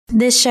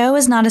This show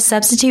is not a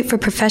substitute for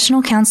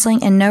professional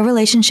counseling, and no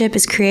relationship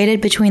is created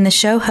between the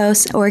show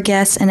host or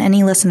guests and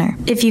any listener.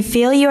 If you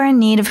feel you are in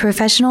need of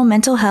professional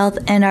mental health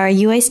and are a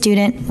UA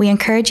student, we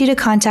encourage you to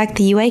contact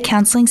the UA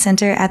Counseling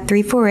Center at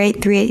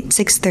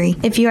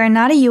 348-3863. If you are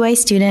not a UA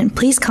student,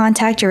 please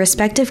contact your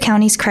respective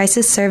county's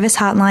crisis service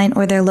hotline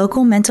or their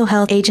local mental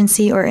health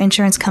agency or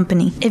insurance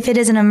company. If it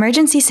is an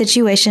emergency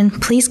situation,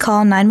 please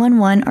call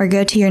 911 or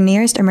go to your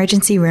nearest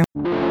emergency room.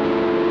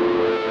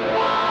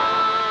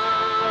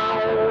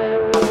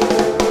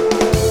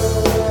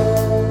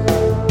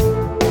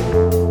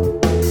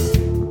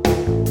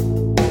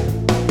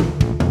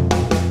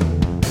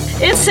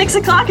 It's 6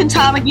 o'clock and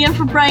time again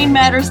for Brain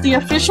Matters, the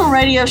official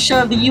radio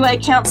show of the UA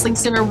Counseling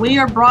Center. We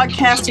are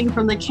broadcasting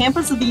from the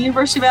campus of the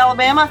University of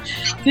Alabama.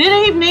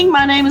 Good evening.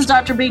 My name is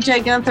Dr.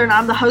 BJ Gunther, and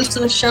I'm the host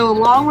of the show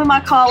along with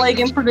my colleague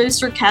and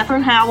producer,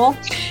 Catherine Howell.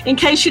 In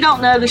case you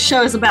don't know, the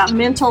show is about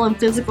mental and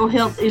physical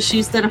health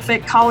issues that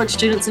affect college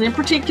students, and in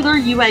particular,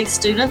 UA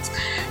students.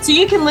 So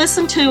you can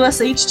listen to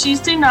us each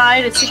Tuesday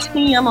night at 6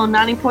 p.m. on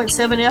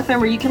 90.7 FM,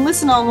 or you can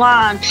listen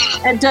online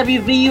at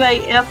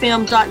wvuafm.ua.edu.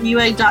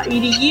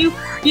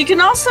 You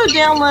can also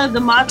download the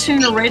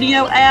MyTuner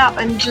radio app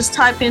and just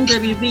type in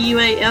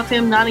WVUA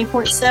FM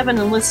 90.7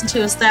 and listen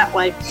to us that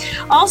way.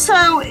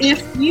 Also,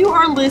 if you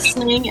are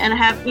listening and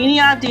have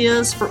any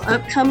ideas for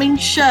upcoming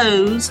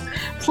shows,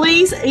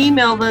 please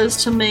email those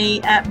to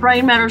me at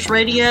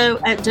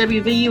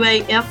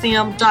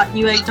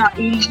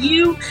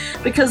brainmattersradio@wvuafm.ua.edu,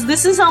 because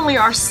this is only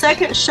our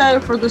second show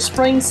for the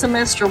spring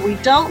semester. We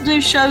don't do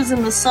shows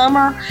in the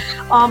summer,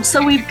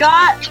 so we've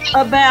got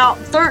about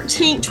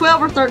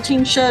 12 or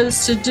 13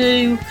 shows to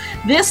do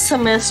this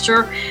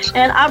semester,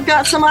 and I've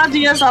got some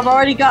ideas. I've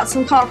already got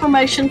some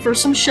confirmation for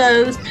some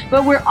shows,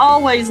 but we're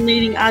always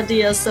needing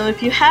ideas. So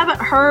if you haven't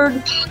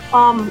heard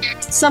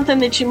something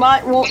that you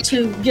might want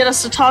to get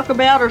us to talk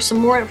about or some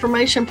more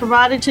information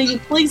provided to you,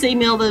 please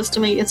email those to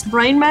me. It's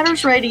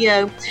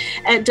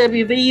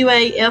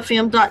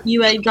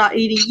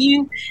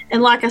brainmattersradio@wvuafm.ua.edu,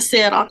 and like I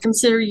said, I'll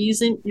consider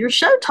using your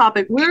show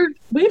topic.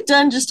 We've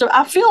done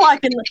I feel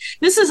like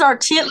this is our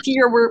 10th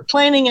year. We're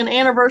planning an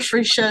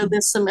anniversary show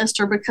this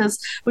semester because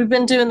we've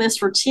been doing this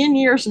for 10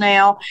 years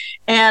now,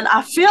 and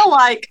I feel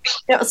like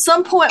at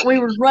some point we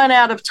would run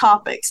out of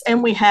topics,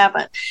 and we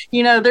haven't.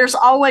 You know, there's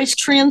always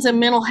trends in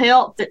mental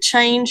health that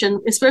change,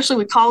 and especially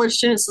with college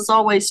students, it's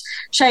always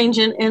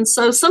changing. And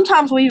so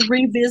sometimes we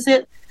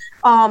revisit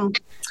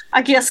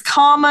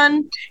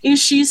common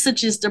issues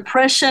such as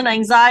depression,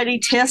 anxiety,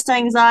 test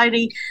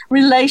anxiety,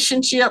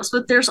 relationships,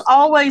 but there's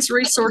always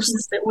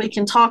resources that we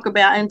can talk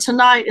about. And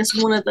tonight is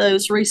one of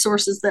those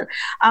resources that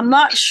I'm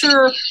not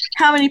sure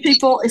how many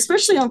people,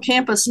 especially on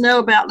campus, know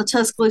about the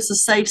Tuscaloosa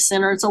Safe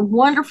Center. It's a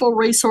wonderful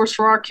resource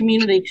for our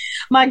community.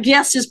 My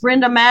guest is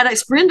Brenda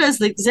Maddox. Brenda is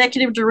the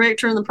executive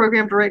director and the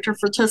program director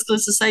for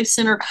Tuscaloosa Safe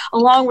Center.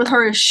 Along with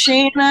her is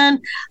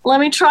Shannon. Let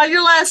me try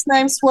your last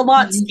name,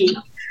 Swalotsky.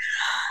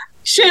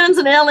 Shannon's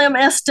an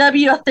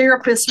LMSW, a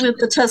therapist with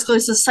the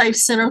Tuscaloosa Safe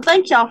Center.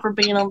 Thank y'all for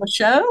being on the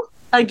show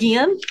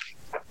again.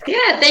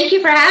 Yeah, thank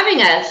you for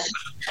having us.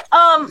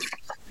 Tell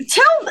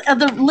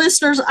the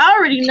listeners, I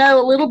already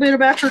know a little bit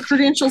about your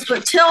credentials,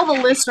 but tell the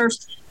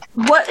listeners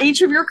what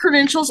each of your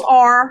credentials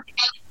are,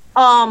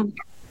 and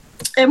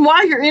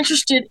why you're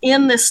interested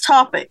in this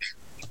topic.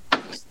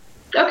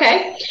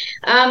 Okay.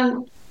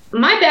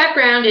 My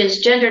background is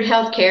gendered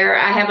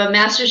healthcare. I have a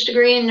master's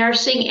degree in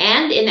nursing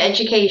and in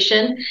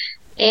education.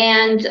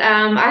 And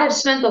I have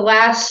spent the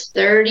last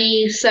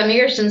 30-some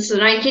years, since the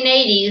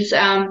 1980s,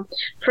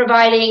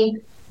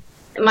 providing.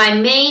 My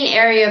main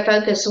area of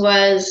focus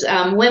was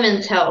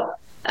women's health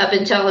up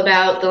until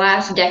about the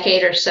last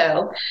decade or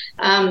so.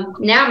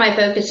 Now my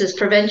focus is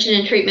prevention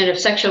and treatment of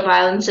sexual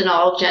violence in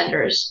all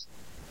genders.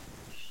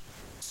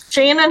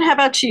 Shannon, how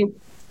about you?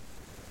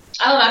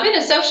 I've been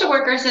a social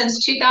worker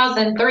since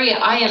 2003.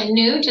 I am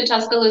new to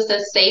Tuscaloosa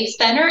Safe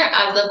Center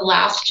as of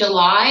last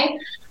July.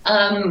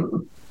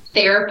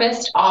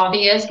 Therapist,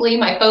 obviously.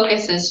 My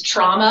focus is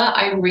trauma.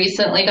 I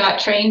recently got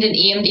trained in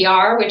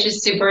EMDR, which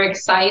is super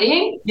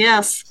exciting.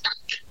 Yes.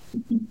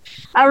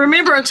 I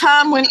remember a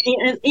time when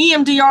in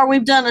EMDR,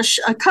 we've done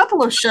a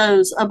couple of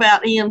shows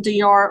about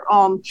EMDR,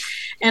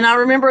 and I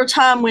remember a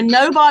time when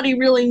nobody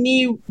really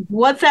knew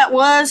what that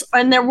was,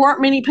 and there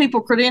weren't many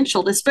people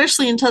credentialed,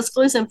 especially in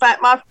Tuscaloosa. In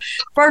fact, my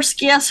first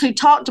guest who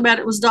talked about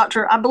it was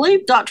Dr.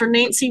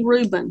 Nancy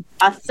Rubin,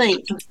 I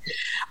think.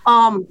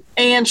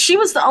 And she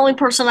was the only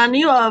person I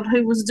knew of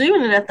who was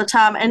doing it at the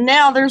time. And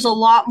now there's a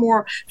lot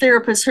more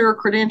therapists who are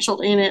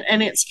credentialed in it,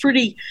 and it's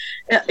pretty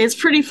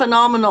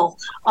phenomenal.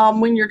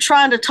 When you're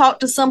trying to talk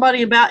to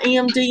somebody about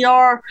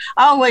EMDR,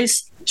 I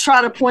always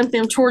try to point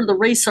them toward the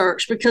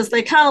research, because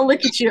they kind of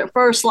look at you at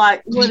first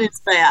like, what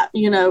is that,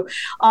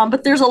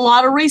 but there's a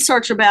lot of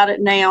research about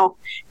it now,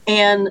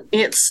 and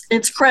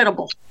it's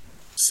credible.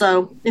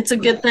 So it's a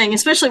good thing,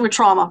 especially with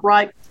trauma,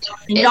 right?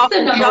 And it's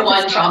the number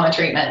one trauma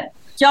treatment.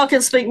 Y'all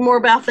can speak more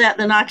about that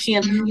than I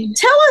can. Mm-hmm.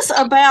 Tell us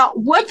about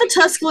what the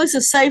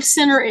Tuscaloosa Safe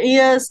Center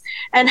is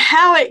and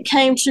how it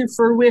came to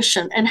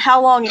fruition and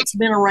how long it's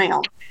been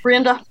around.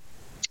 Brenda?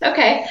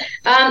 Okay.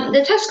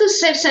 The Tuscaloosa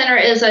Safe Center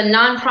is a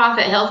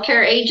nonprofit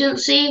healthcare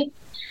agency.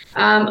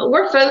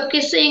 We're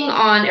focusing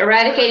on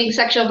eradicating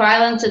sexual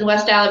violence in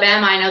West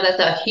Alabama. I know that's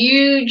a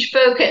huge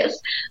focus,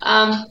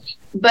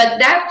 but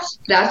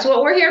that's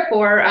what we're here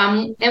for.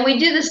 And we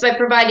do this by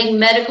providing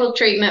medical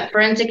treatment,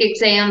 forensic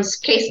exams,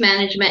 case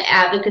management,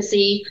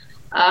 advocacy,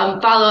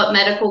 follow-up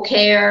medical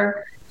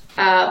care,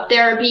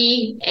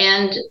 therapy,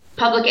 and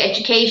public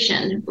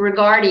education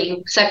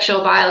regarding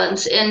sexual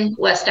violence in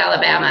West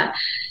Alabama.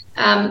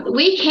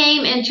 We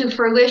came into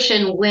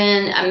fruition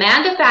when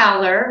Amanda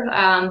Fowler,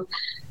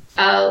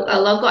 a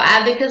local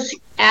activist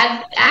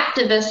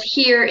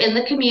here in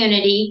the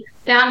community,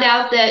 found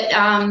out that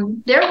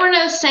there were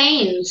no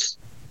SANEs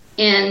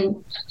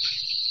in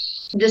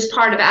this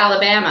part of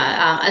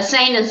Alabama. A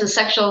SANE is a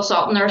sexual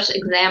assault nurse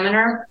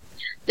examiner.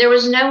 There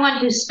was no one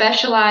who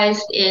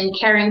specialized in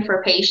caring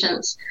for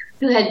patients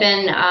who had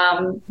been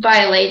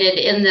violated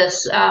in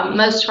this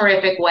most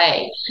horrific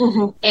way.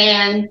 Mm-hmm.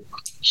 And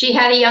she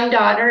had a young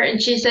daughter,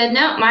 and she said,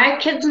 no, my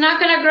kid's not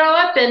going to grow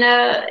up in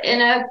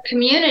a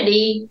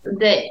community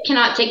that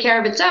cannot take care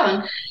of its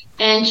own.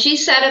 And she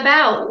set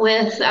about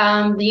with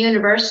the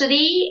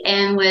university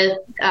and with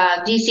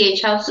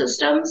DCH Health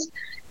Systems,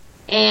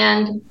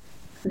 and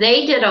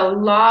they did a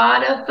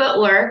lot of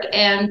footwork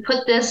and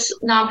put this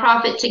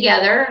nonprofit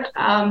together.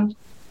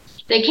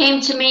 They came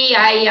to me.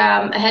 I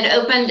had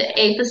opened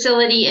a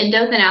facility in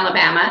Dothan,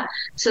 Alabama,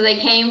 so they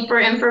came for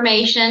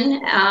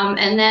information,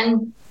 and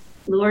then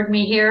lured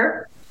me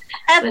here.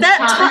 At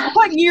that time,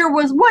 what year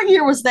was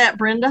that,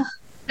 Brenda?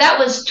 That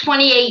was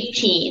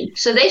 2018.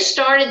 So they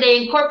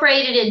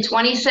incorporated in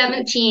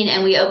 2017,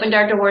 and we opened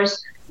our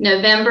doors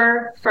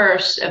November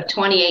 1st of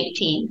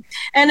 2018.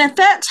 And at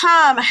that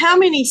time, how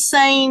many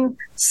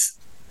SANEs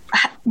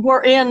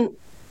were in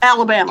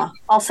Alabama?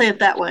 I'll say it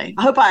that way.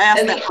 I hope I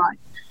asked that right.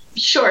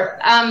 Sure.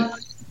 At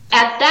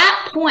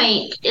that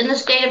point in the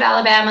state of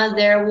Alabama,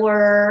 there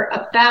were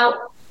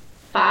about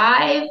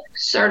 5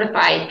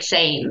 certified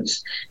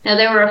SANEs. Now,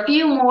 there were a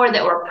few more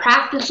that were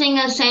practicing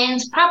as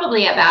SANEs,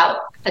 probably about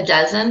a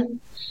dozen,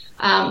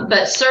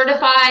 but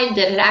certified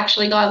that had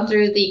actually gone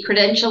through the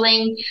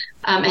credentialing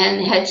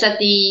and had set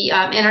the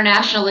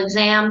international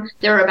exam,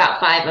 there were about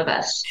 5 of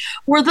us.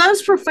 Were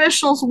those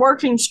professionals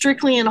working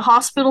strictly in a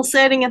hospital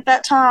setting at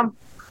that time?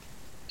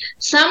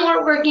 Some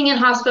were working in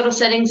hospital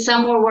settings,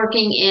 some were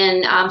working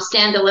in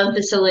standalone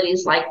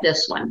facilities like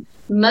this one.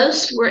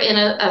 Most were in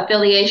an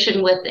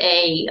affiliation with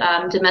a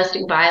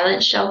domestic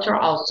violence shelter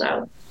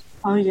also.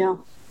 Oh, yeah.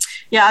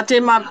 Yeah, I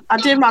did my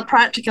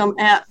practicum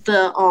at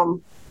the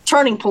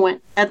Turning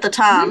Point at the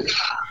time,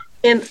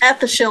 at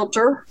the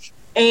shelter.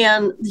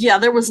 And, yeah,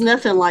 there was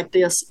nothing like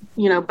this,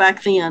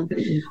 back then.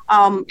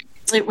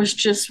 It was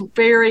just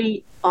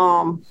very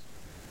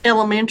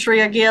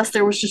elementary, I guess.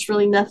 There was just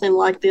really nothing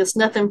like this,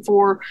 nothing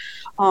for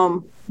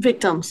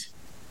victims.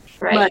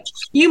 Right. But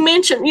you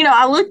mentioned,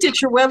 I looked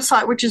at your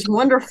website, which is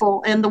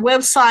wonderful. And the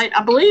website,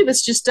 I believe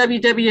it's just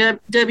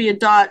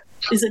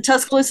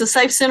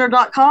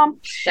www.tuscaloosasafecenter.com.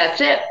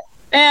 That's it.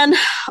 And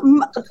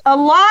a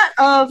lot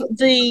of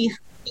the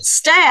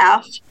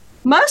staff,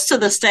 most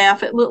of the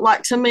staff, it looked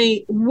like to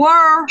me,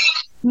 were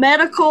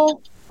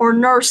medical or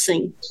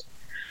nursing.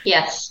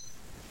 Yes.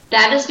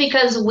 That is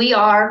because we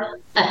are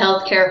a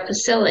healthcare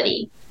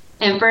facility.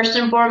 And first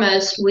and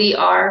foremost, we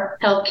are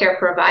healthcare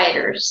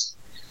providers.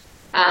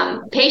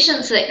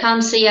 Patients that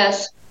come see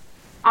us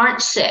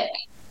aren't sick.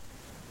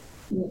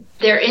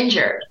 They're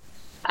injured.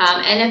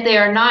 And if they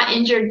are not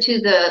injured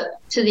to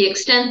the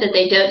extent that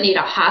they don't need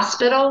a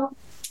hospital,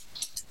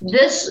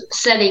 this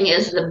setting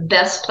is the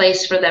best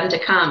place for them to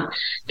come,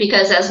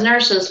 because as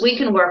nurses, we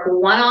can work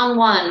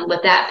one-on-one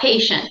with that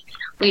patient.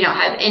 We don't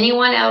have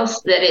anyone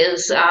else that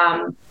is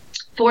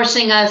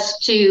forcing us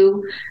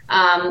to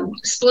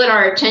split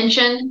our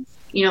attention.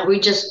 We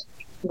just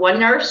one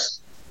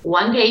nurse,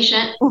 one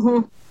patient,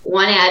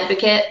 one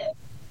advocate,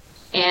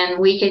 and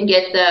we can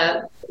get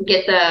the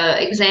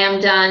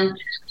exam done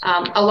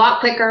a lot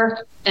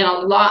quicker and a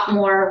lot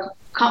more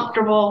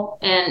comfortable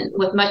and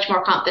with much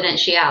more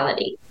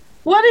confidentiality.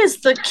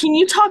 Can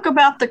you talk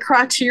about the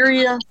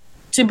criteria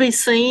to be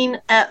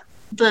seen at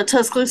the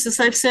Tuscaloosa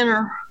Safe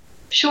Center?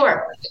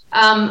 Sure.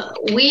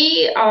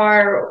 We're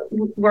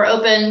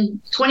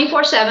open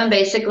 24/7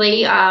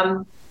 basically,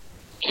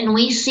 and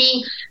we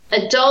see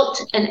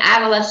adult and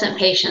adolescent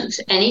patients,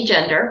 any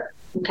gender.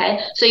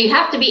 Okay, so you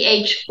have to be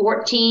age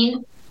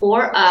 14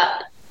 or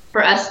up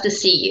for us to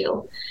see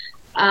you.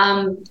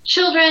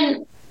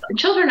 Children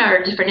are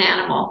a different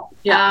animal.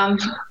 Yeah.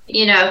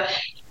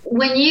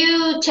 When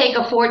you take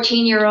a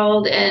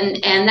 14-year-old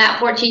and that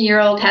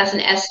 14-year-old has an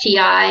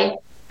STI,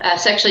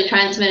 sexually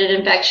transmitted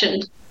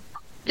infection,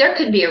 there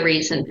could be a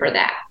reason for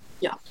that.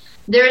 Yeah.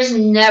 There's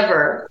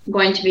never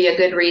going to be a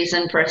good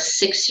reason for a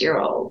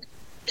 6-year-old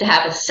to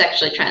have a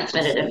sexually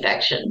transmitted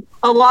infection.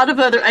 A lot of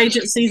other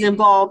agencies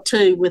involved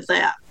too with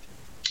that.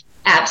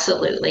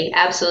 Absolutely,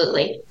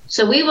 absolutely.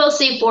 So we will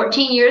see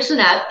 14 years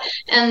and up.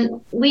 And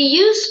we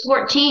use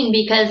 14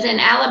 because in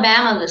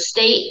Alabama, the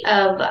state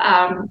of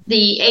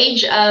the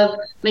age of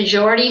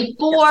majority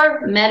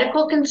for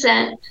medical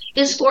consent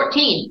is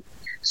 14.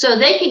 So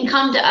they can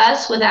come to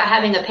us without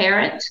having a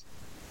parent,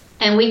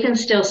 and we can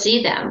still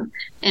see them,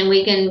 and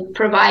we can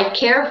provide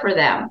care for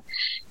them.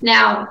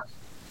 Now,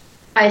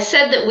 I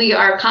said that we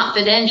are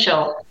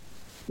confidential,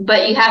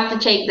 but you have to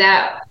take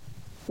that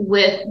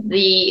with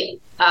the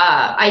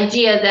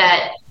idea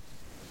that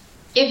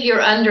if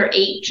you're under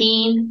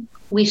 18,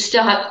 we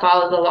still have to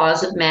follow the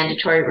laws of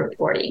mandatory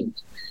reporting.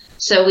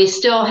 So we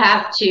still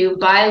have to,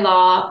 by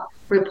law,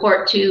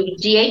 report to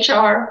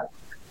DHR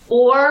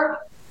or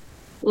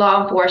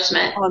law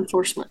enforcement. Law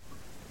enforcement.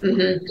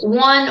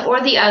 One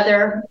or the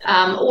other,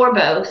 or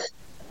both.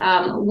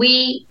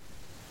 We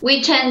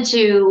tend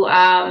to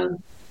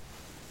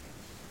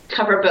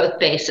cover both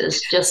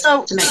bases just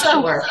to make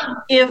sure.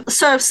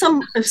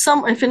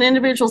 If an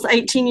individual's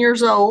 18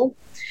 years old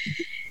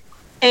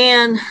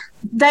and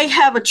they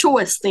have a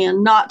choice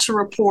then not to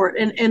report,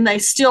 and they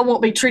still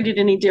won't be treated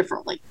any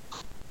differently.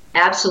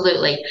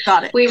 Absolutely.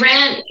 Got it. We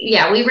ran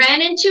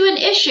into an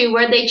issue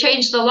where they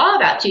changed the law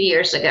about 2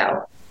 years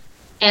ago.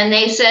 And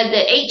they said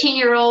that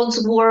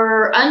 18-year-olds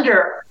were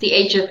under the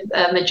age of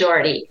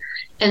majority.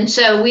 And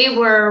so we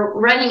were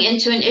running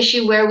into an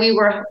issue where we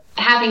were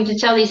having to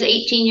tell these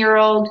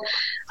 18-year-old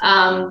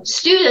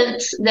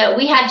students that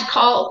we had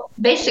to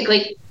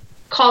basically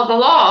call the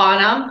law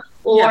on them,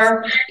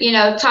 or,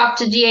 talk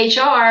to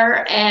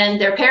DHR,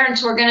 and their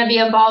parents were going to be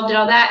involved in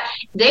all that.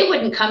 They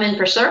wouldn't come in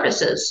for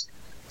services.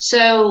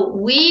 So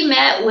we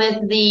met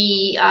with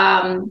the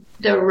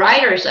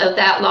writers of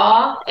that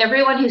law.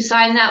 Everyone who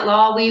signed that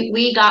law,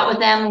 we got with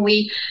them.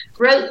 We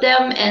wrote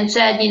them and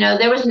said,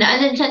 there was an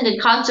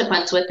unintended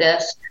consequence with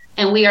this,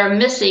 and we are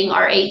missing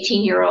our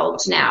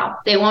 18-year-olds now.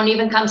 They won't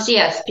even come see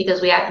us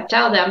because we have to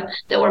tell them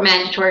that we're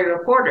mandatory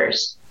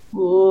reporters.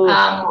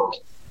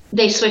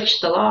 They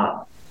switched the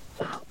law.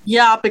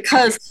 Yeah,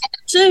 because,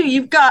 too,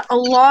 you've got a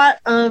lot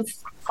of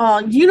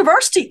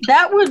university,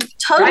 that would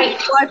totally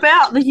wipe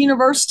out the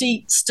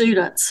university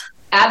students.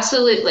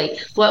 Absolutely.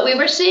 What we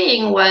were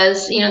seeing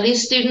was,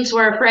 these students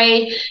were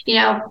afraid,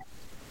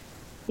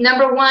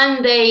 number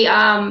one, they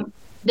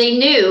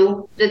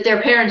knew that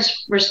their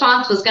parents'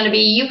 response was going to be,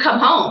 you come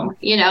home,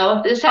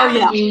 if this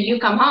happens to you, you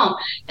come home.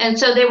 And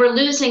so they were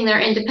losing their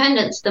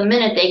independence the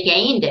minute they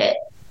gained it,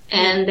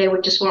 and they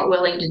just weren't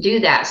willing to do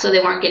that. So they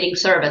weren't getting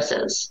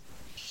services.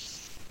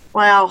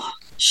 Wow.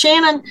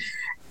 Shannon,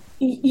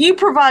 you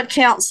provide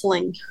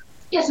counseling.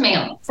 Yes,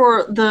 ma'am.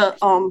 For the,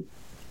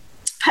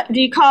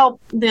 do you call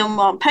them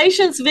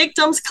patients,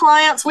 victims,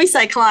 clients? We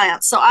say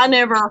clients, so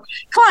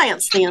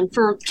clients then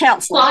for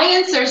counseling.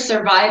 Clients are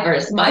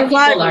survivors. My people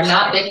are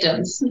not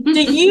victims.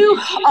 Do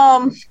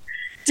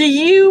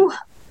you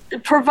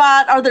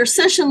provide, are there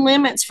session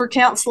limits for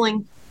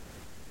counseling?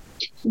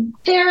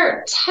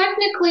 There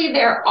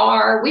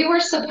are. We were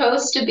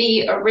supposed to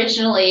be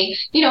originally,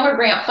 we're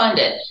grant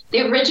funded.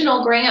 The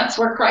original grants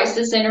were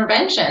crisis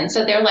intervention.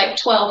 So they're like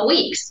 12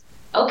 weeks.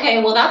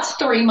 Okay, well, that's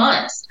 3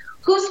 months.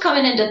 Who's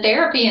coming into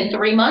therapy in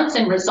 3 months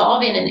and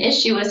resolving an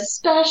issue,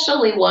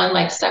 especially one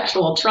like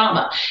sexual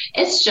trauma?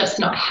 It's just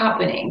not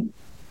happening.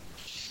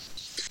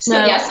 So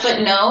no. Yes,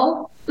 but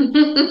no.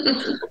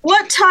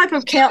 What type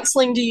of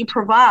counseling do you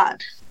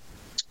provide?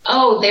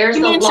 Oh, there's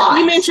a lot.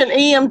 You mentioned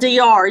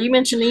EMDR.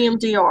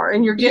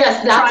 And you're getting.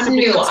 Yes, that's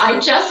new. I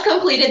just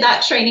completed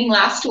that training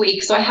last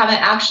week, so I haven't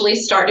actually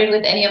started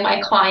with any of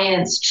my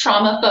clients.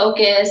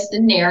 Trauma-focused,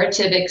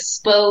 narrative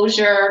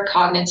exposure,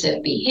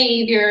 cognitive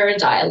behavior,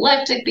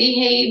 dialectic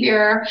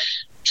behavior,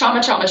 trauma,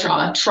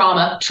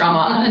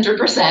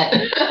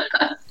 100%.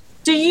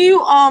 Do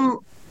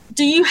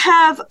you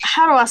have,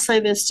 how do I say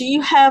this? Do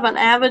you have an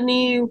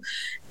avenue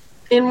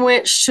in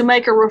which to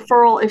make a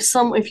referral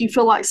if you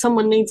feel like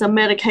someone needs a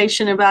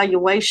medication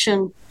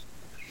evaluation?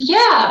 Yeah,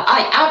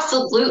 I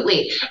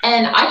absolutely.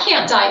 And I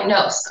can't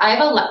diagnose. I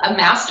have a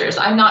master's.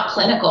 I'm not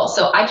clinical,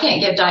 so I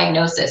can't give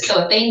diagnosis.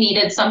 So if they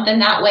needed something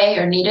that way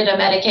or needed a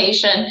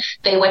medication,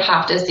 they would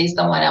have to see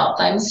someone else.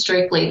 I'm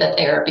strictly the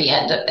therapy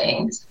end of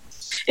things.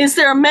 Is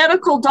there a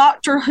medical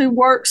doctor who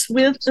works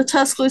with the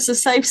Tuscaloosa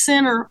Safe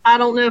Center? I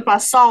don't know if I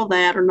saw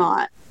that or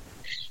not.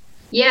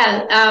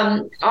 Yeah,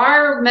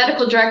 our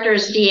medical director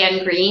is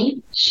Deanne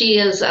Green. She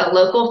is a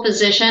local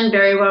physician,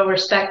 very well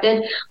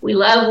respected. We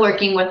love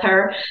working with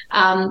her.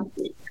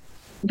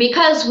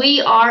 Because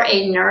we are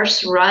a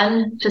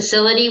nurse-run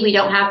facility, we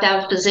don't have to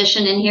have a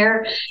physician in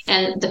here,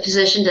 and the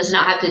physician does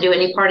not have to do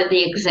any part of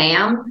the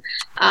exam.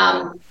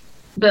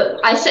 But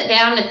I sat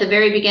down at the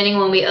very beginning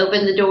when we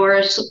opened the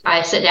doors.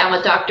 I sat down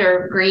with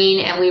Dr. Green,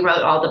 and we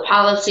wrote all the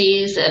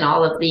policies and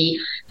all of the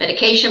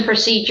medication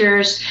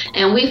procedures,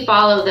 and we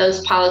follow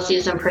those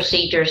policies and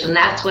procedures, and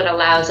that's what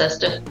allows us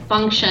to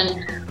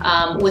function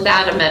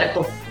without a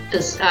medical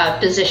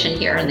physician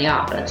here in the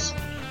office.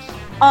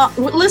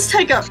 let's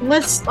take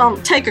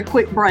a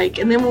quick break,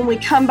 and then when we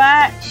come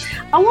back,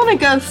 I want to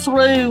go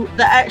through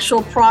the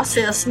actual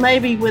process.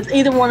 Maybe with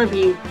either one of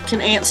you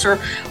can answer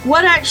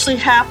what actually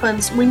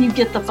happens when you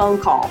get the phone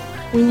call.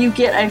 When you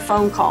get a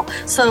phone call.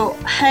 So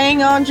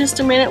hang on just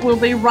a minute. We'll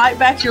be right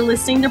back. You're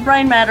listening to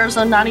Brain Matters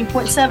on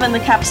 90.7 The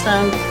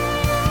Capstone.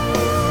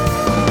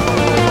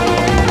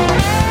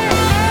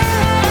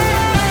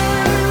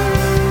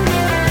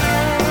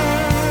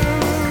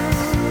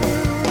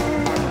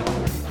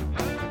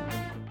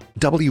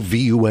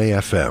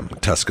 WVUA-FM,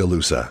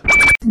 Tuscaloosa.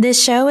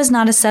 This show is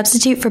not a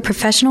substitute for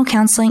professional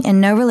counseling,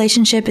 and no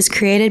relationship is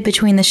created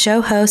between the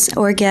show host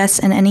or guests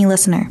and any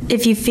listener.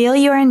 If you feel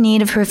you are in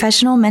need of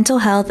professional mental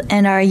health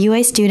and are a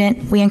UA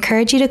student, we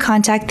encourage you to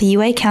contact the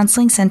UA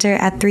Counseling Center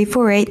at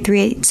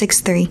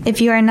 348-3863.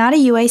 If you are not a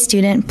UA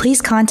student,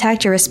 please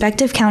contact your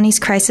respective county's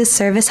crisis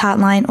service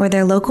hotline or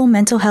their local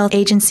mental health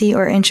agency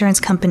or insurance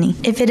company.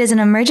 If it is an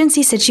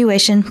emergency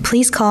situation,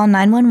 please call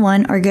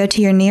 911 or go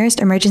to your nearest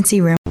emergency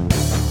room.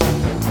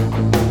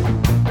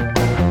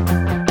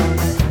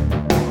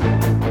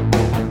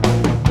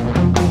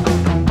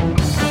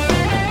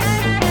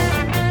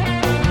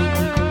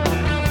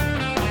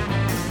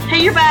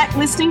 You're back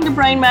listening to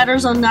Brain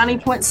Matters on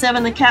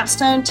 90.7 The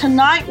Capstone.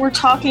 Tonight we're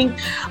talking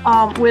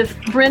with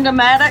Brenda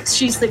Maddox.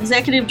 She's the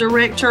Executive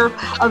Director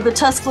of the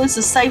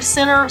Tuscaloosa Safe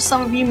Center.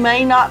 Some of you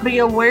may not be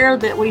aware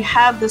that we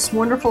have this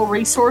wonderful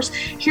resource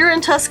here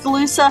in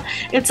Tuscaloosa.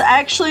 It's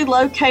actually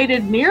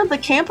located near the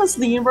campus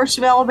of the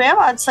University of Alabama.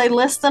 I'd say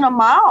less than a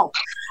mile,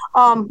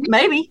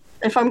 maybe,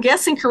 if I'm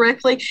guessing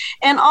correctly.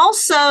 And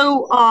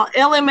also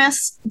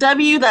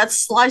LMSW,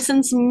 that's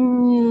Licensed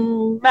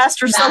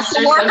Master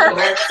Social Worker.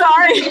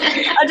 Sorry,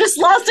 I just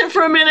lost it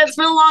for a minute. It's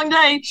been a long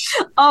day.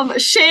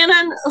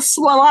 Shannon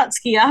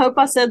Swalotsky, I hope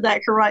I said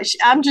that correct.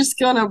 I'm just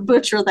going to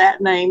butcher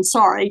that name.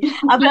 Sorry.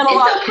 I've been a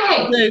lot of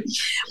people do.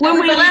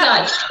 When we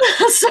left,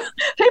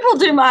 people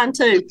do mine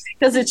too,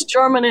 because it's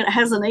German and it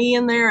has an E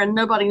in there and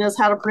nobody knows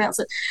how to pronounce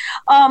it.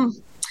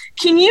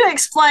 Can you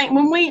explain,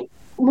 when we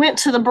went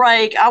to the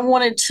break,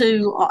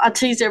 I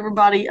teased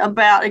everybody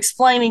about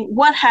explaining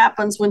what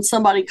happens when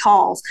somebody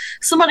calls.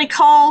 Somebody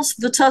calls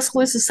the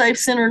Tuscaloosa Safe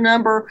Center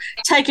number.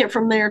 Take it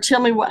from there.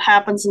 Tell me what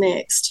happens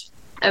next.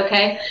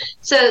 Okay.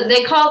 So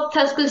they call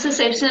Tuscaloosa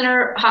Safe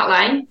Center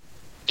hotline.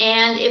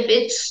 And if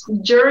it's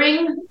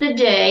during the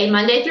day,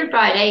 Monday through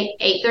Friday,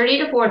 8:30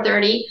 to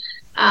 4:30,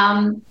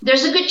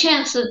 there's a good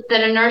chance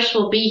that a nurse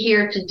will be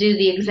here to do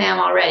the exam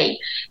already.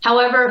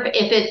 However,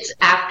 if it's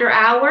after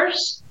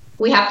hours,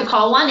 we have to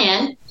call one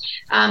in.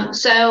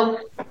 So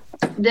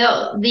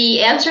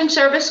the answering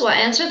service will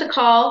answer the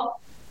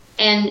call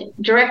and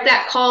direct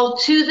that call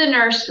to the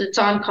nurse that's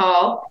on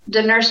call.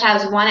 The nurse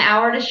has 1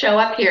 hour to show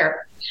up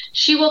here.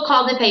 She will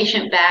call the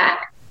patient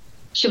back.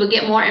 She will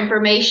get more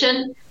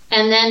information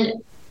and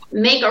then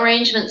make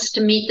arrangements to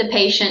meet the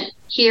patient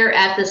here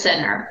at the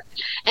center.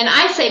 And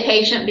I say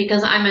patient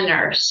because I'm a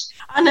nurse.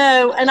 I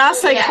know, and I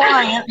say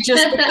client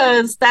just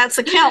because that's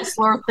a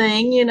counselor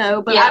thing,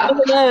 but I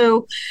don't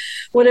know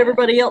what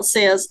everybody else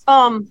says.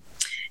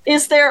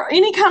 Is there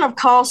any kind of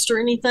cost or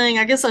anything?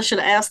 I guess I should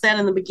have asked that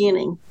in the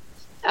beginning.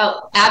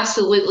 Oh,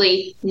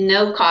 absolutely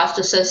no cost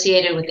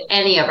associated with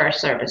any of our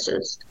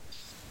services.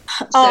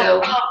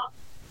 So,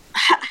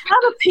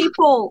 how do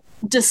people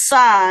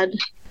decide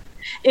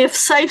if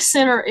Safe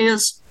Center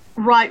is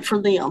right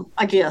for them,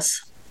 I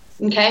guess?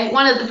 Okay,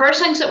 one of the first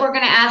things that we're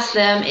going to ask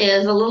them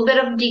is a little bit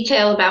of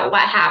detail about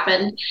what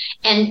happened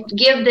and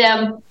give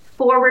them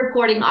 4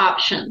 reporting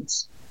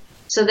options.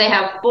 So they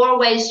have 4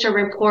 ways to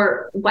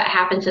report what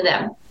happened to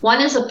them.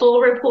 One is a full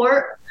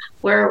report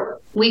where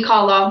we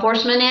call law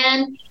enforcement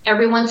in,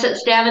 everyone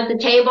sits down at the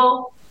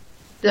table,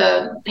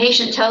 the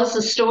patient tells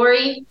the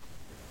story,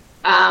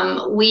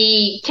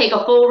 we take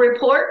a full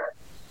report.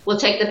 We'll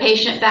take the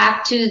patient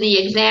back to the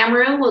exam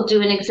room. We'll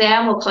do an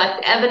exam. We'll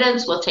collect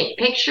evidence. We'll take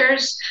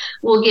pictures.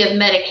 We'll give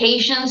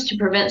medications to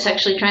prevent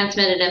sexually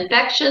transmitted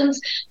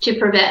infections, to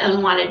prevent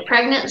unwanted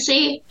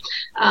pregnancy.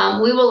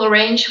 We will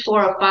arrange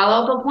for a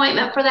follow-up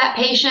appointment for that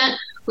patient.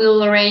 We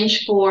will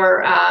arrange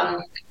for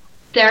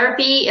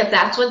therapy if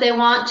that's what they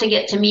want, to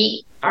get to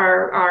meet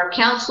our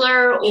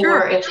counselor,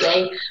 or if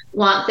they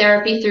want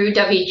therapy through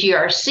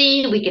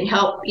WGRC, we can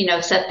help,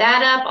 set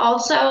that up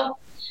also.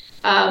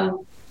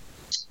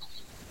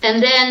 And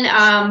then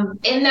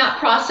in that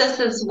process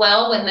as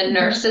well, when the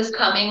nurse is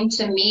coming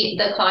to meet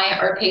the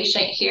client or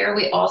patient here,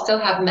 we also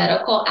have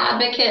medical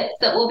advocates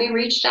that will be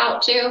reached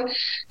out to.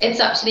 It's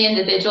up to the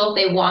individual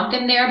if they want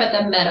them there, but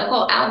the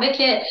medical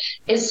advocate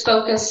is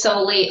focused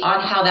solely on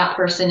how that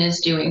person is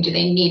doing. Do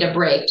they need a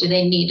break? Do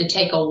they need to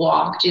take a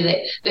walk?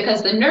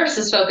 Because the nurse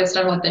is focused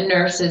on what the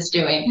nurse is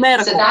doing.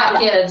 Medical. So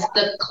that gives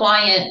the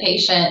client,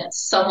 patient,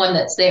 someone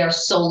that's there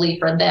solely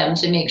for them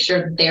to make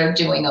sure they're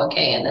doing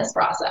okay in this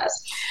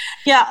process.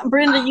 Yeah,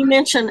 Brenda, you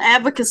mentioned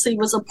advocacy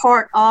was a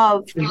part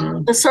of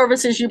the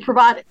services you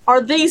provide.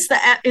 Is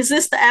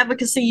this the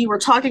advocacy you were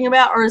talking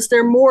about, or is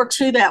there more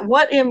to that?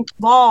 What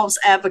involves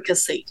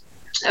advocacy?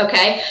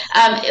 Okay.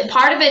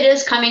 Part of it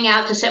is coming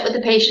out to sit with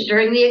the patient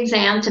during the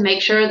exam to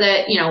make sure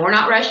that, we're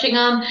not rushing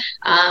them.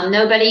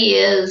 Nobody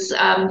is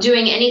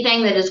doing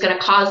anything that is going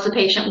to cause the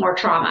patient more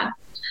trauma.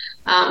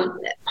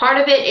 Part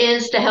of it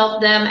is to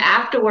help them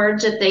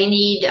afterwards if they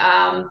need,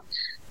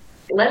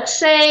 let's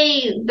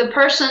say the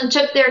person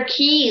took their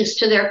keys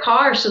to their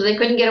car so they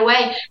couldn't get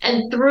away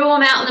and threw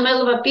them out in the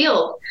middle of a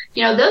field.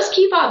 Those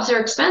key fobs are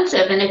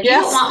expensive. And if you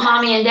don't want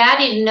mommy and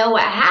daddy to know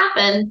what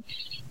happened,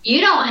 you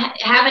don't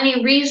have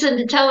any reason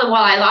to tell them,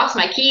 well, I lost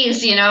my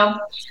keys,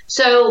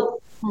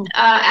 So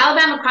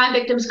Alabama Crime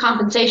Victims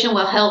Compensation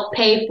will help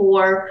pay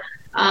for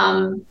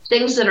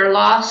things that are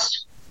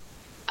lost,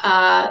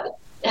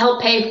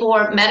 help pay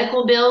for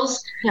medical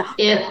bills. Yeah.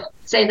 If,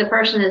 say, the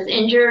person is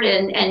injured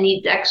and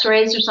needs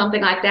x-rays or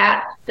something like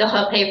that, they'll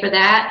help pay for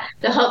that.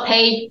 They'll help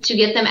pay to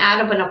get them out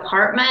of an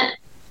apartment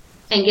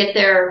and get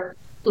their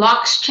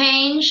locks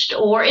changed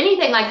or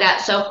anything like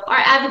that. So our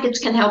advocates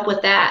can help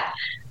with that.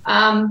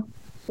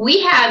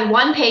 We had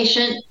one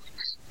patient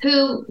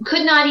who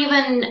could not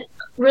even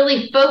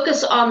really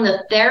focus on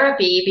the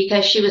therapy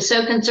because she was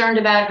so concerned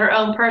about her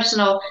own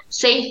personal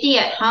safety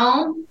at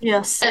home.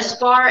 Yes. As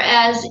far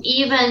as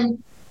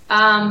even,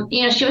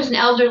 she was an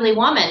elderly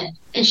woman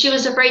and she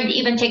was afraid to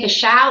even take a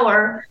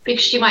shower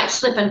because she might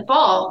slip and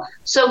fall.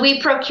 So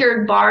we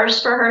procured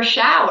bars for her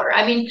shower.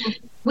 I mean,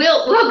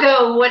 we'll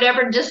go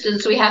whatever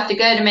distance we have to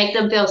go to make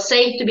them feel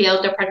safe to be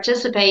able to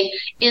participate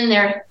in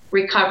their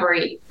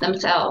recovery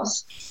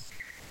themselves.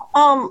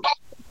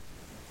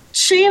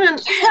 Shannon,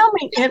 tell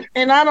me,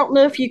 and I don't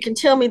know if you can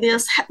tell me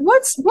this,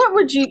 what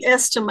would you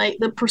estimate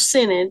the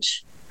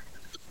percentage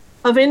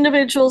of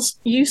individuals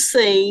you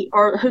see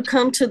or who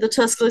come to the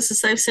Tuscaloosa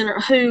Safe Center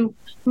who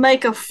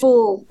make a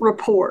full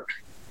report?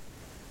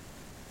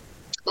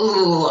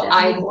 Ooh,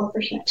 I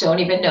don't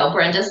even know.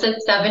 Brenda said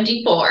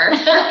 74.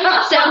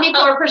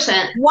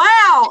 74%.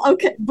 Wow.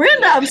 Okay.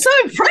 Brenda, I'm so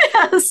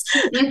impressed.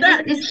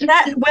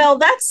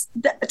 That's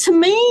to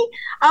me,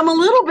 I'm a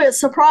little bit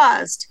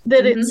surprised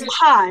that it's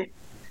high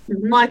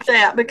like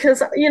that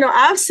because,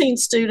 I've seen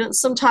students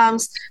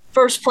sometimes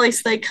first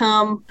place they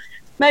come,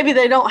 maybe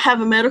they don't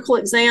have a medical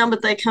exam,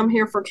 but they come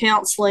here for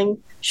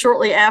counseling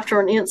shortly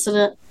after an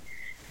incident.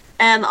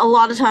 And a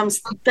lot of times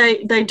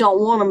they don't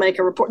want to make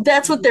a report.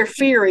 That's what their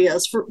fear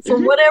is for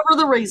whatever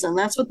the reason.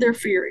 That's what their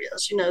fear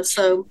is,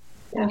 so.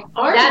 Yeah.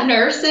 Our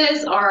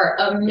nurses are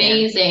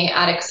amazing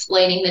at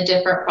explaining the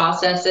different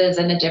processes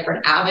and the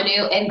different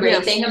avenue. And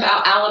great thing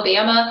about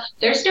Alabama,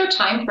 there's no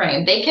time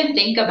frame. They can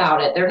think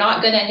about it. They're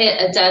not going to hit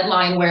a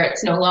deadline where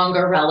it's no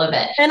longer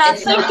relevant. And I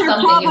think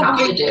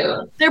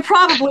they're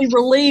probably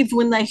relieved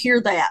when they hear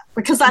that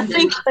because I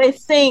think they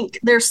think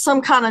there's some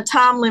kind of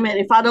time limit.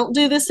 If I don't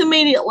do this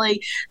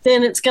immediately,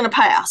 then it's going to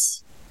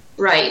pass.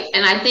 Right.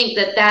 And I think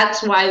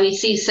that's why we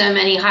see so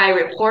many high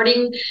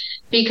reporting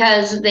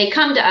because they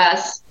come to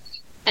us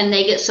and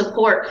they get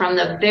support from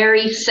the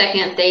very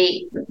second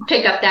they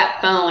pick up that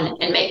phone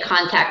and make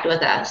contact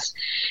with us.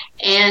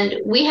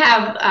 And we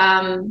have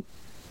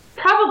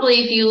probably,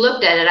 if you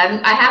looked at it,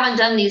 I haven't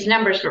done these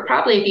numbers, but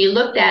probably if you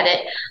looked at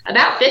it,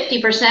 about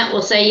 50%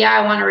 will say, yeah,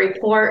 I want to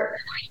report.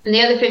 And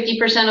the other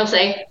 50% will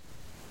say,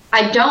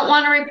 I don't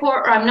want to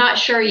report or I'm not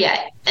sure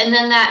yet. And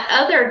then that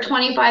other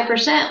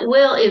 25%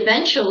 will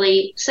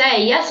eventually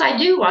say, yes, I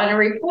do want to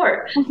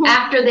report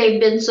after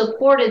they've been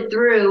supported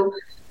through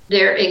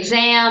their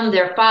exam,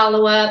 their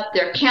follow-up,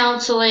 their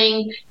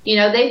counseling.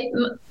 They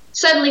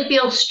suddenly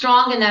feel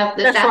strong enough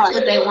that that's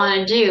what they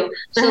want to do.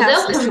 So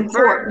they'll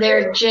convert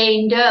their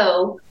Jane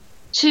Doe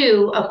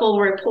to a full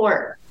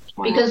report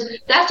because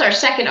that's our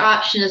second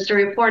option is to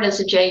report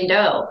as a Jane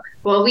Doe.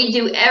 Well, we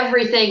do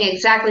everything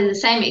exactly the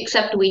same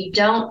except we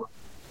don't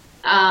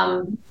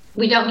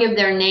give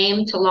their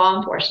name to law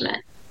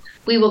enforcement.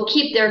 We will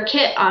keep their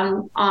kit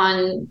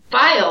on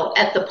file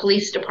at the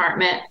police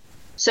department.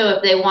 So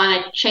if they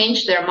want to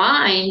change their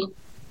mind,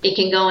 it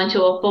can go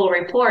into a full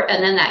report,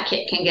 and then that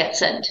kit can get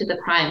sent to the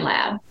crime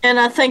lab. And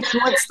I think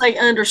once they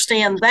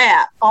understand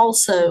that,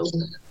 also,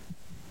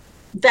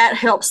 that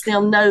helps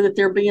them know that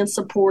they're being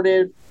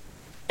supported,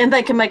 and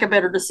they can make a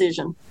better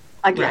decision,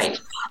 I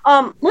guess.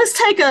 Right. Let's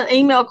take an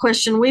email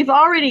question. We've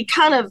already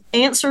kind of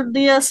answered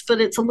this,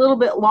 but it's a little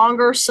bit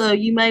longer, so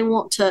you may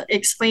want to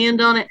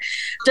expand on it.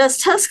 Does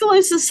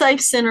Tuscaloosa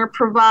Safe Center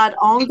provide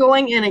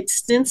ongoing and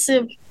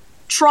extensive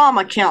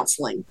trauma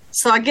counseling?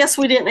 So I guess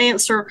we didn't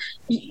answer.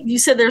 You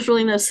said there's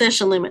really no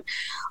session limit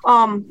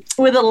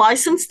with a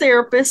licensed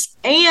therapist.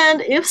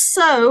 And if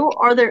so,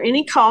 are there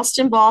any costs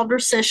involved or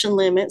session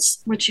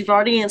limits, which you've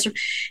already answered?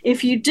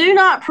 If you do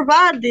not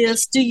provide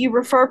this, do you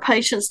refer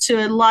patients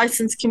to a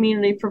licensed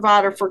community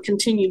provider for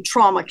continued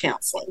trauma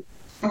counseling?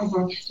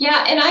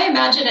 Yeah. And I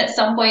imagine at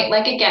some point,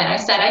 like, again, I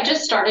said, I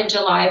just started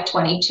July of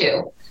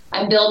 22.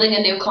 I'm building a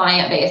new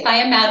client base.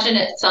 I imagine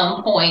at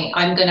some point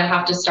I'm going to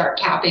have to start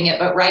capping it.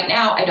 But right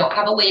now I don't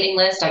have a waiting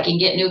list. I can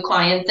get new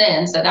clients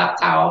in. So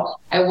that's how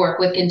I work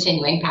with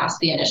continuing past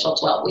the initial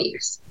 12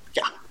 weeks.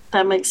 Yeah,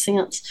 that makes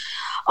sense.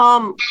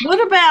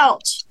 What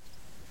about,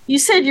 you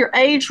said your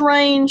age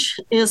range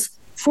is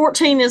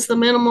 14 is the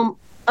minimum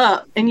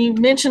up. And you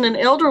mentioned an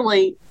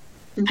elderly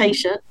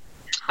patient.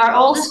 Our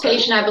oldest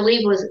patient, I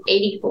believe, was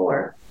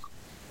 84.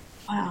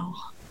 Wow.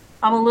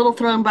 I'm a little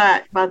thrown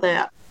back by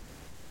that.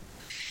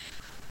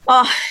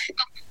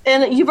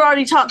 And you've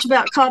already talked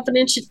about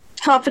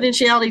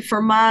confidentiality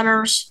for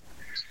minors.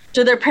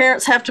 Do their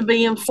parents have to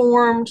be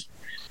informed?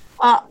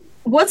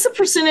 What's the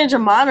percentage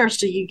of minors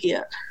do you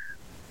get?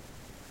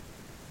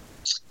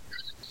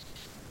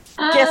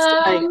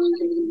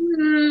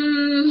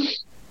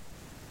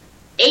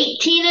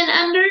 18 and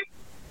under?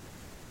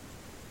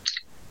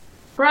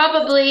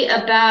 Probably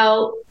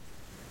about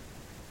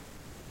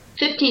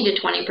 15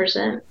 to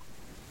 20%.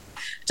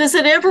 Does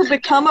it ever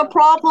become a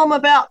problem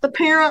about the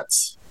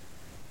parents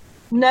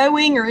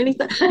knowing or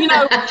anything?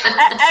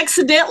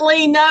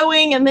 Accidentally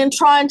knowing and then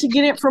trying to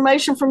get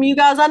information from you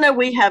guys? I know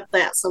we have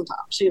that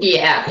sometimes.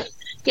 Yeah.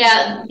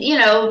 Yeah,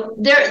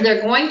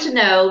 they're going to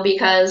know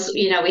because,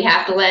 we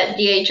have to let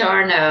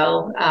DHR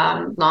know,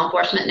 law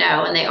enforcement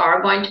know, and they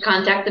are going to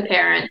contact the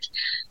parent.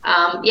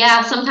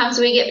 Sometimes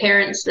we get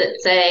parents that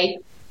say,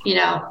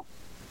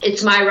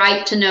 it's my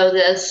right to know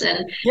this.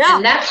 And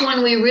that's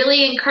when we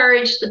really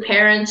encourage the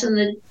parents and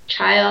the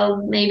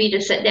child maybe to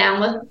sit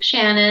down with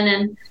Shannon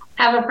and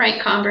have a frank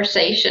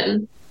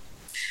conversation.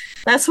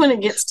 That's when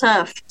it gets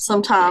tough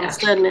sometimes,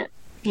 doesn't it?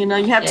 You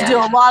have to do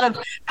a lot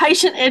of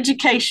patient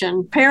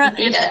education, parent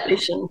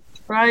education,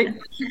 right?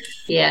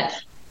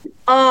 Yes.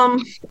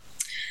 Do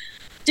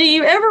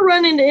you ever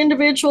run into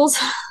individuals,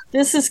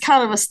 this is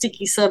kind of a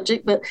sticky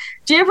subject, but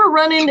do you ever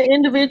run into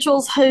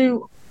individuals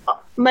who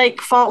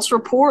make false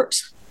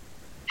reports?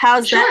 How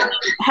is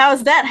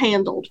that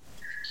handled?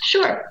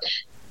 Sure.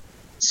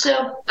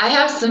 So I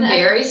have some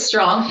very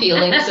strong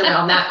feelings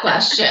around that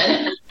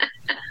question.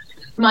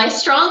 My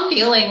strong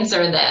feelings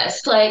are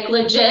this, like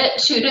legit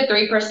 2 to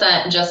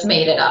 3% just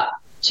made it up,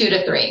 2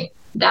 to 3.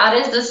 That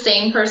is the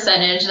same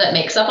percentage that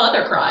makes up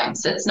other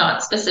crimes. It's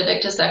not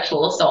specific to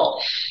sexual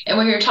assault. And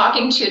when you're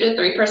talking 2 to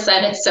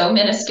 3%, it's so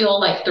minuscule,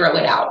 like throw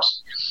it out.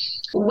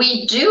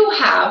 We do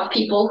have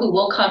people who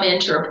will come in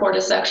to report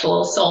a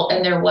sexual assault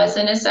and there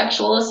wasn't a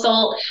sexual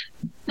assault.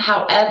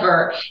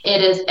 However,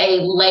 it is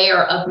a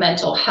layer of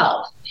mental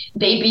health.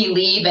 They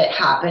believe it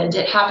happened.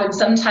 It happened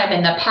sometime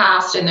in the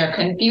past and they're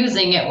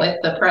confusing it with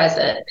the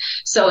present.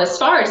 So as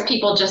far as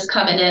people just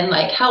coming in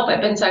like, help, I've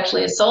been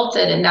sexually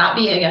assaulted and not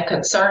being a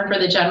concern for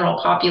the general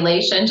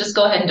population, just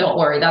go ahead and don't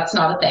worry. That's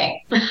not a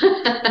thing.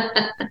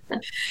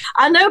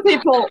 I know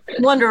people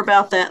wonder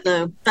about that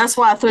though. That's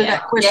why I threw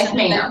that question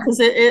in there, because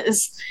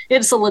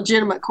it's a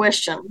legitimate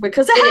question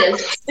because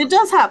it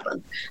does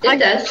happen. It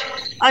does.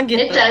 I get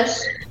it. That.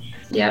 Does.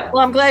 Yeah.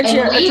 Well, I'm glad you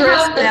addressed that. We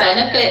have the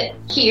benefit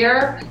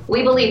here.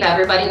 We believe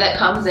everybody that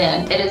comes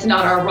in. It is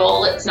not our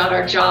role. It's not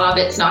our job.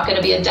 It's not going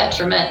to be a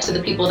detriment to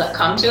the people that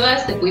come to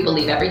us if we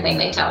believe everything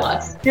they tell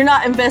us. You're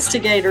not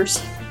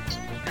investigators.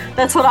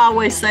 That's what I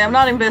always say. I'm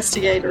not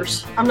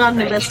investigators. I'm not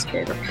an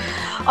investigator.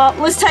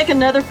 Let's take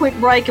another quick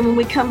break, and when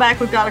we come back,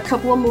 we've got a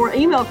couple of more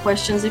email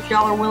questions if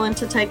y'all are willing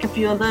to take a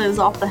few of those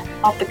off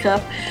the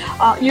cuff.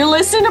 You're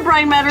listening to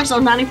Brain Matters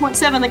on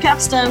 90.7 The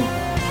Capstone.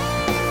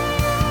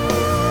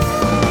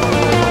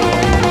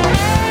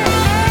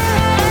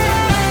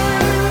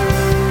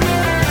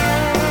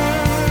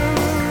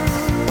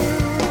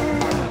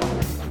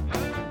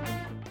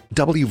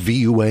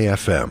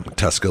 WVUA-FM,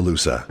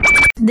 Tuscaloosa.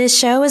 This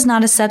show is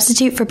not a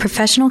substitute for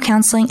professional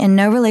counseling, and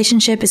no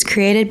relationship is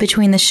created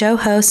between the show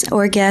host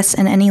or guests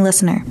and any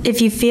listener.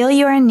 If you feel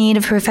you are in need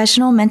of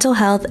professional mental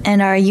health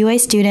and are a UA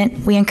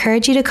student, we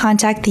encourage you to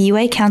contact the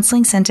UA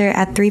Counseling Center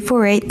at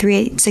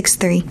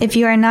 348-3863. If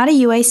you are not a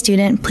UA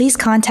student, please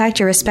contact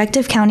your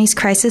respective county's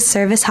crisis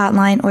service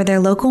hotline or their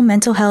local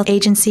mental health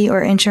agency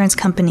or insurance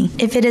company.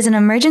 If it is an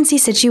emergency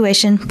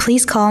situation,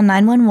 please call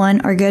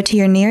 911 or go to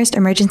your nearest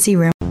emergency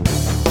room.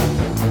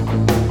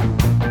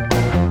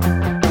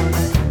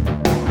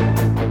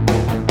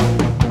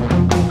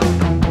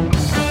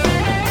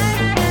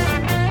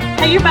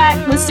 You're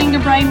back listening to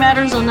Brain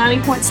Matters on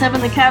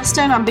 90.7 The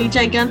Capstone. I'm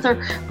BJ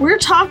Gunther. We're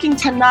talking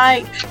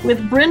tonight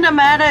with Brenda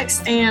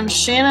Maddox and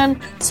Shannon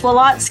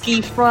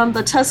Swalotsky from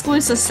the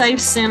Tuscaloosa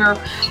Safe Center.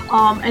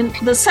 And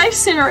the Safe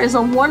Center is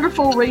a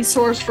wonderful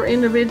resource for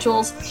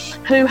individuals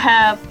who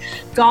have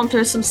gone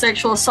through some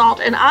sexual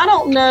assault. And I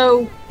don't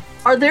know,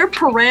 are there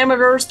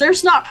parameters?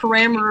 There's not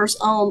parameters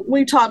on,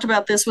 we talked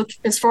about this with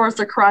as far as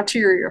the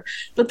criteria,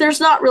 but there's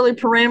not really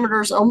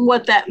parameters on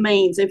what that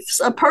means. If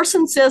a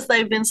person says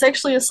they've been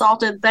sexually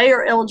assaulted, they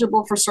are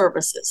eligible for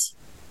services.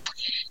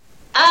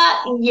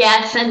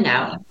 Yes and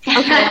no.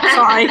 Okay,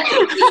 sorry.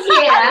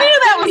 I knew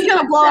that was going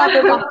to blow up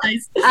in my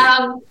face.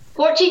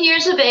 14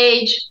 years of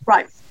age,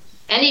 right?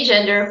 Any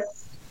gender.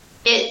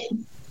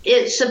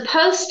 It's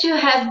supposed to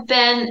have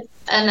been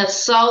an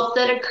assault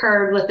that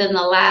occurred within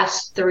the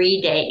last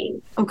 3 days.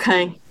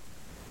 Okay.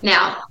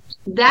 Now,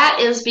 that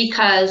is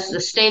because the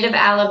state of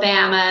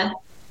Alabama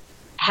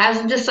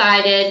has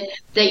decided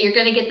that you're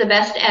going to get the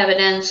best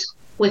evidence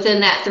within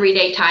that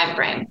 3-day time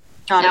frame.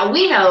 Now,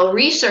 we know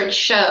research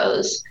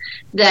shows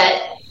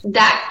that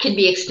that could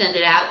be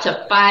extended out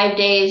to 5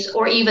 days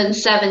or even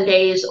 7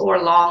 days or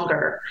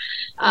longer.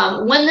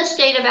 When the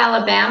state of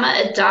Alabama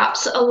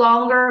adopts a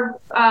longer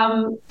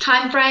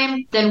time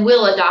frame, then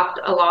we'll adopt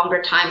a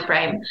longer time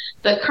frame.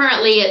 But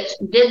currently, it's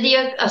did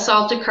the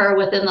assault occur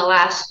within the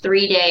last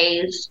 3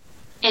 days,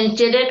 and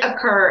did it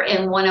occur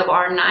in one of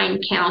our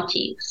 9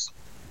 counties?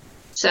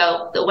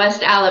 So the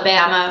West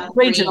Alabama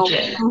region.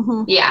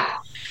 Mm-hmm. Yeah.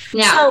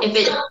 Now, if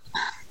it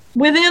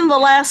within the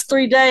last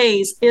 3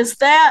 days, is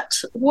that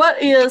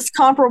what is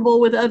comparable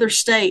with other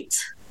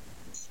states?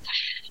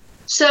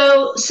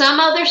 So some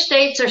other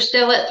states are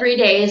still at 3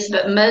 days,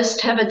 but most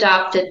have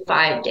adopted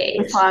 5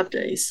 days. 5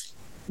 days.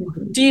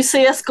 Mm-hmm. Do you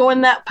see us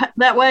going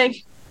that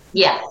way?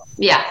 Yeah.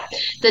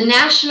 The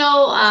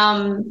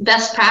national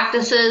best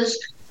practices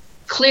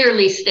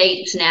clearly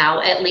states now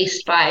at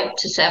least 5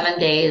 to 7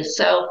 days.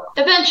 So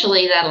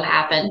eventually that'll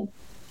happen.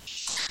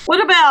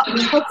 What about,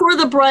 before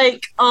the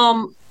break,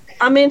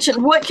 I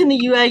mentioned, what can the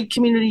UA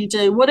community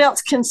do? What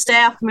else can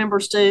staff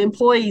members do,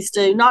 employees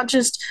do, not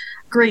just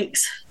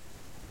Greeks?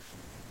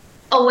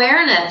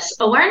 Awareness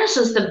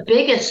is the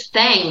biggest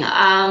thing.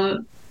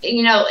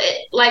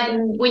 Like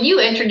when you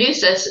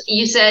introduced us,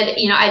 you said,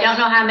 I don't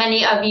know how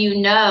many of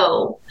you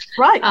know.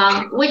 Right.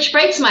 Which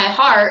breaks my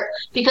heart,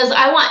 because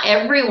I want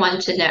everyone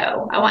to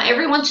know. I want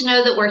everyone to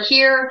know that we're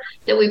here,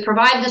 that we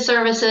provide the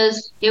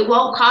services. It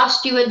won't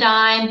cost you a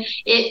dime.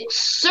 It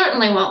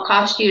certainly won't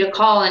cost you to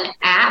call and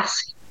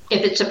ask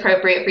if it's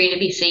appropriate for you to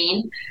be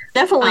seen.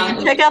 Definitely.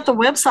 And check out the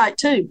website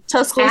too,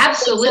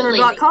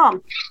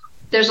 TuscaloosaCenter.com.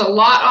 There's a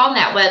lot on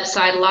that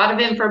website, a lot of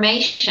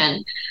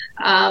information.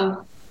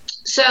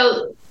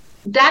 So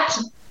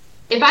that's,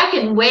 if I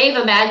could wave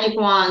a magic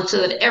wand so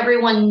that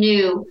everyone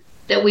knew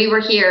that we were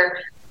here,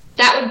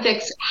 that would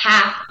fix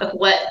half of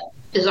what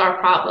is our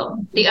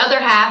problem. The other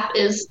half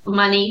is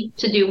money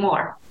to do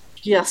more.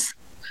 Yes,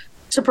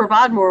 to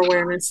provide more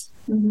awareness.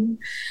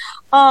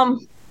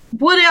 Mm-hmm.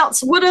 What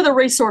else? What other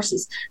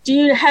resources? Do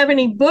you have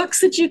any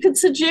books that you could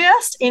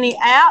suggest? Any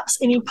apps?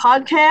 Any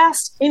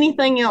podcasts?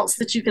 Anything else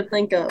that you could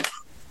think of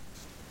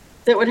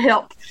that would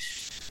help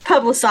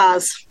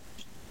publicize?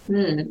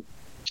 Did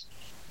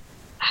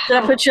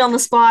I put you on the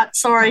spot?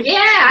 Sorry.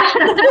 Yeah.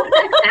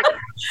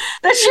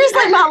 That's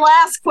usually my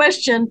last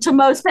question to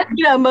most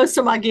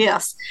of my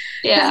guests.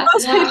 Yeah.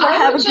 Most people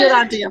have a good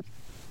idea.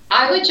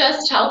 I would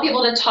just tell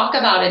people to talk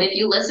about it. If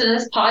you listen to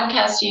this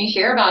podcast and you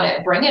hear about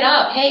it, bring it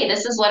up. Hey,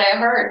 this is what I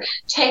heard.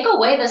 Take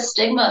away the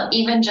stigma of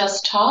even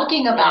just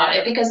talking about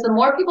it, because the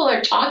more people are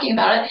talking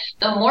about it,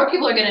 the more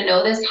people are going to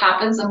know this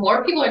happens, the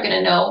more people are going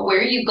to know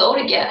where you go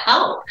to get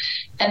help.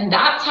 And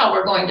that's how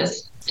we're going to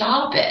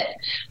stop it.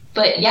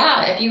 But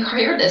yeah, if you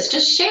hear this,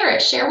 just share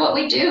it. Share what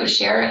we do.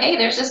 Share, hey,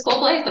 there's this cool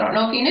place. I don't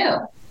know if you knew.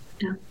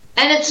 Yeah.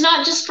 And it's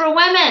not just for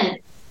women.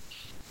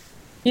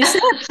 You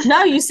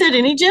said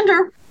any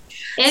gender.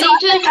 I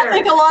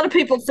think a lot of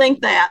people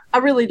think that. I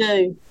really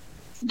do.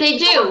 They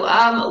do.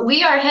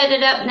 We are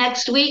headed up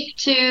next week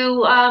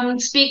to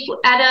speak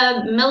at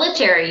a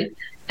military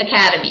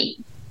academy.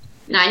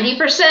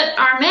 90%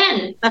 are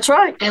men. That's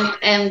right.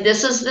 And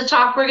this is the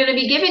talk we're going to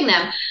be giving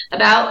them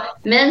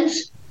about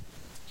men's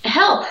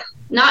health.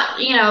 Not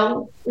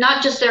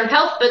just their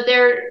health, but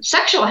their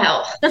sexual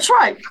health. That's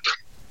right.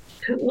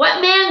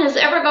 What man has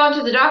ever gone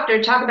to the doctor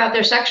to talk about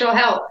their sexual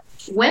health?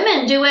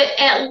 Women do it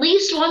at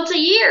least once a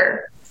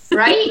year.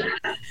 Right?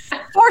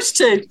 Forced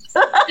to.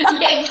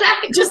 Yeah,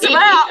 exactly. Just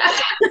about.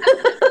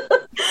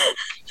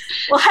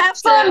 Well, have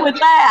fun with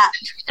that.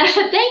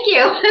 Thank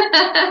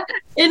you.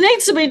 It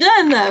needs to be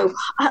done, though.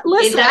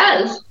 Listen, it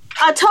does.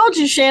 I told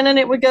you, Shannon,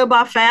 it would go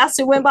by fast.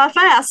 It went by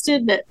fast,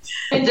 didn't it?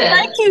 It did.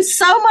 Thank you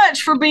so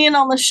much for being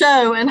on the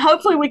show, and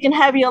hopefully we can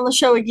have you on the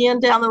show again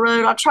down the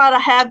road. I try to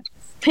have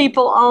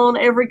people on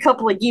every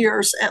couple of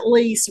years at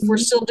least. We're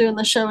still doing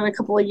the show in a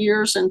couple of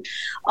years, and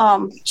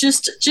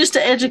just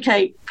to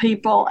educate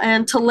people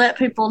and to let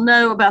people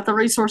know about the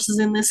resources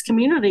in this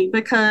community,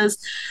 because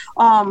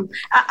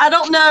I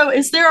don't know,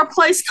 is there a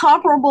place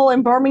comparable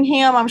in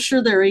Birmingham? I'm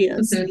sure there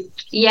is. Mm-hmm.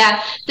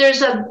 Yeah,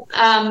 there's a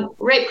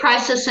rape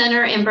crisis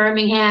center in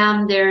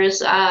Birmingham.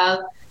 There's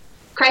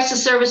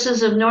crisis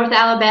services of North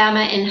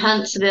Alabama in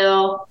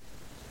Huntsville,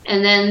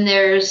 and then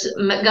there's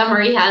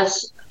Montgomery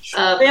has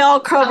they all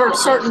cover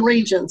certain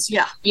regions.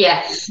 Yeah.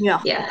 Yes.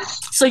 Yeah. Yes.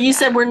 So you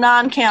said we're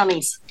 9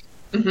 counties.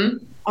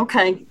 Mm-hmm.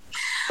 Okay.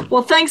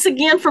 Well, thanks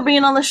again for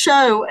being on the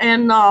show,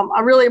 and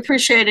I really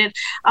appreciate it.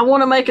 I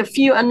want to make a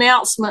few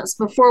announcements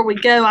before we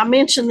go. I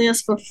mentioned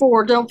this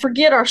before. Don't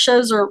forget, our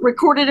shows are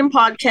recorded and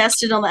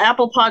podcasted on the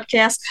Apple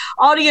Podcast,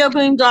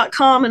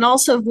 audioboom.com, and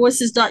also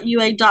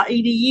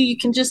voices.ua.edu. You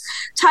can just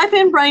type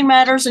in Brain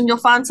Matters, and you'll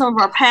find some of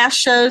our past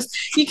shows.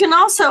 You can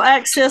also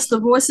access the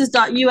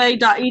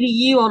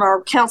voices.ua.edu on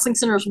our Counseling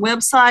Center's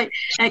website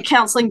at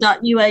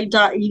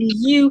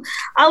counseling.ua.edu.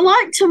 I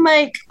like to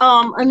make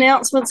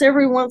announcements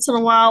every once in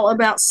a while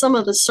about some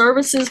of the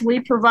services we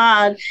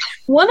provide.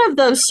 One of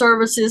those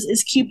services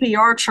is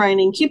QPR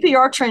training.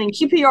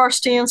 QPR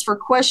stands for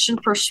Question,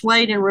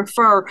 Persuade, and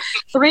Refer.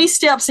 3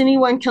 steps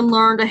anyone can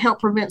learn to help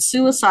prevent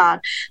suicide.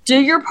 Do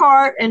your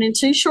part, and in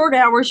 2 short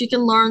hours, you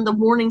can learn the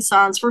warning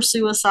signs for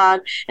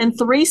suicide and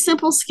 3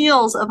 simple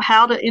skills of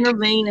how to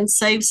intervene and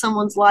save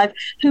someone's life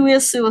who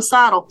is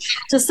suicidal.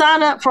 To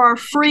sign up for our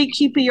free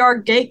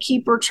QPR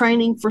Gatekeeper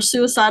training for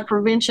suicide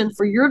prevention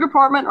for your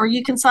department, or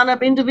you can sign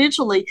up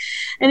individually.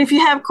 And if you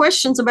have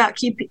questions about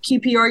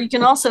QPR, you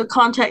can also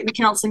contact the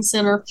Counseling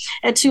Center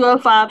at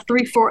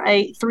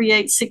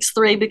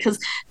 205-348-3863, because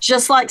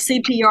just like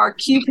CPR,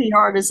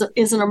 QPR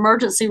is an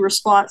emergency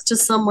response to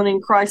someone in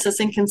crisis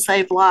and can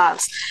save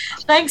lives.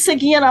 Thanks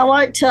again. I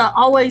like to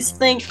always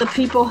thank the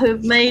people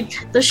who've made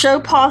the show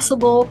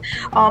possible.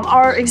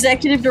 Our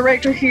executive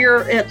director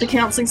here at the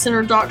Counseling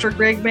Center, Dr.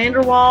 Greg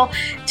Vanderwall,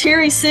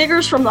 Terry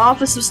Siggers from the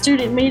Office of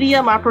Student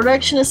Media, my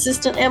production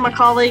assistant, and my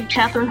colleague,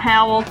 Catherine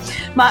Howell,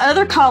 my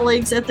other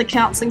colleagues at the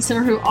Counseling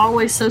Center who are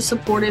always so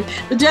supportive,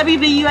 the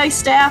WVUA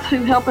staff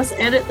who help us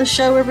edit the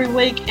show every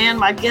week, and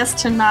my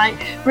guests tonight,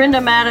 Brenda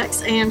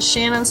Maddox and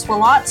Shannon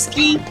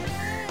Swolotsky.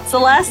 It's the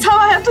last time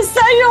I have to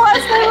say your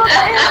last name.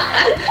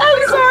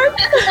 I'm sorry.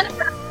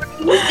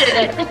 You did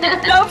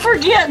it. Don't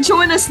forget,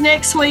 join us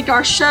next week.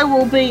 Our show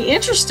will be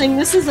interesting.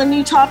 This is a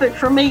new topic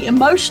for me,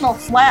 emotional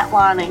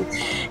flatlining.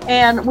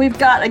 And we've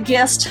got a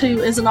guest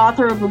who is an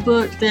author of a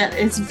book that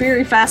is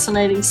very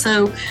fascinating.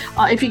 So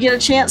if you get a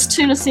chance,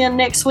 tune us in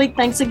next week.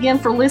 Thanks again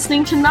for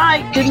listening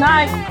tonight. Good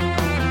night.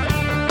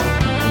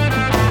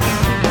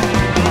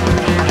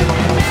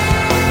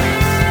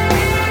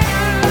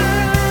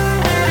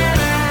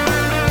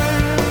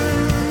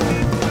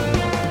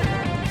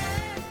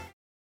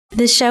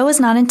 This show is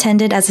not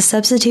intended as a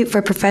substitute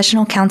for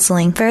professional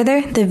counseling.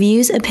 Further, the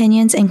views,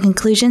 opinions, and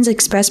conclusions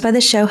expressed by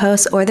the show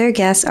hosts or their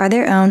guests are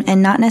their own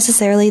and not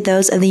necessarily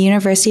those of the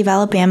University of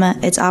Alabama,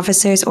 its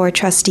officers, or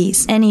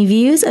trustees. Any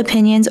views,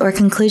 opinions, or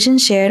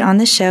conclusions shared on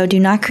the show do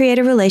not create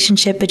a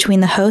relationship between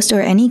the host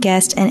or any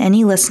guest and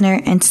any listener,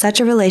 and such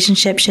a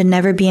relationship should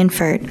never be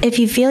inferred. If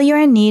you feel you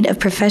are in need of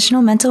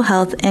professional mental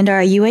health and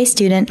are a UA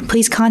student,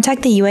 please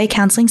contact the UA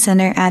Counseling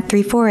Center at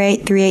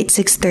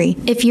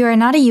 348-3863. If you are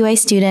not a UA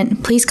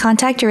student, please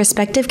contact your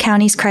respective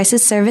county's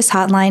crisis service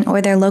hotline or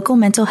their local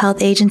mental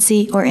health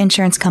agency or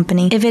insurance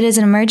company. If it is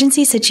an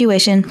emergency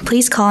situation,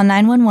 please call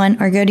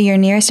 911 or go to your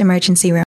nearest emergency room.